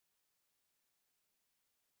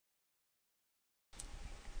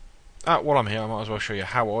while I'm here, I might as well show you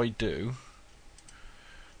how I do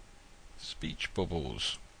speech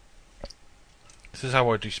bubbles. This is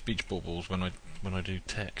how I do speech bubbles when I do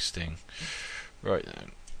texting. Right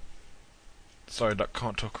then. Sorry, that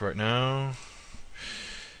can't talk right now.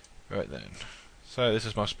 Right then. So this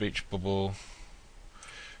is my speech bubble.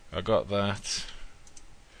 I got that.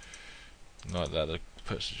 Like that. The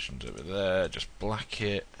position's over there. Just black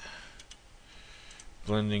it.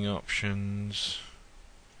 Blending options.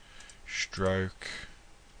 Stroke.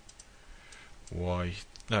 White.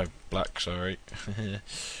 No, black. Sorry.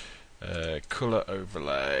 Colour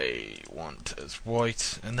overlay. Want as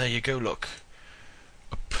white. And there you go. Look.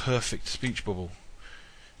 A perfect speech bubble.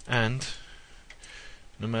 And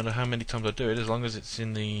no matter how many times I do it, as long as it's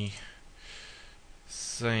in the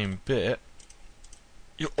same bit,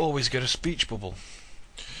 you'll always get a speech bubble,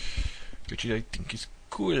 which I think is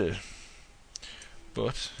cool.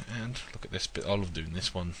 But, and look at this bit, I love doing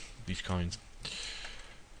this one, these kinds.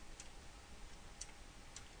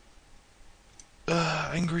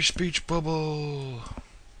 Angry speech bubble.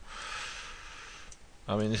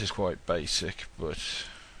 I mean, this is quite basic, but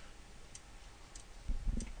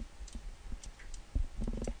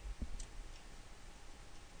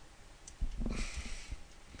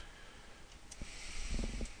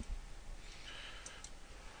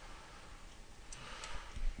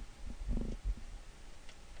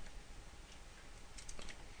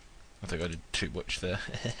I think I did too much there.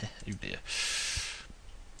 Oh dear.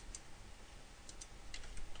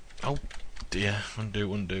 Oh dear,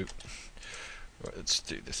 undo. Right, let's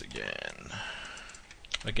do this again.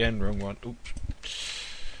 Again, wrong one. Oops.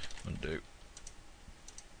 Undo.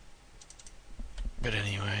 But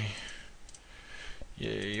anyway,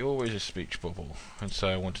 yeah, you always a speech bubble, and so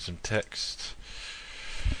I wanted some text.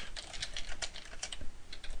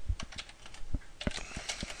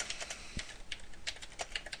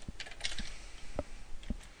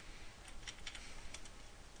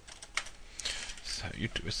 So you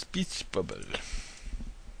do a speech bubble.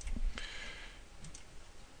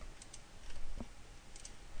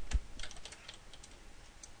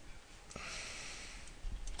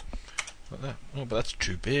 Like that. Oh, but that's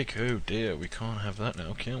too big. Oh dear, we can't have that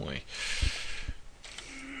now, can we?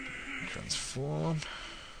 Transform.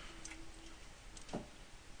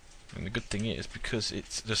 And the good thing is, because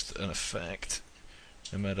it's just an effect,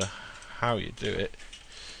 no matter how you do it,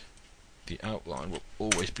 the outline will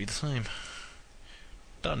always be the same.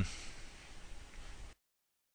 Done.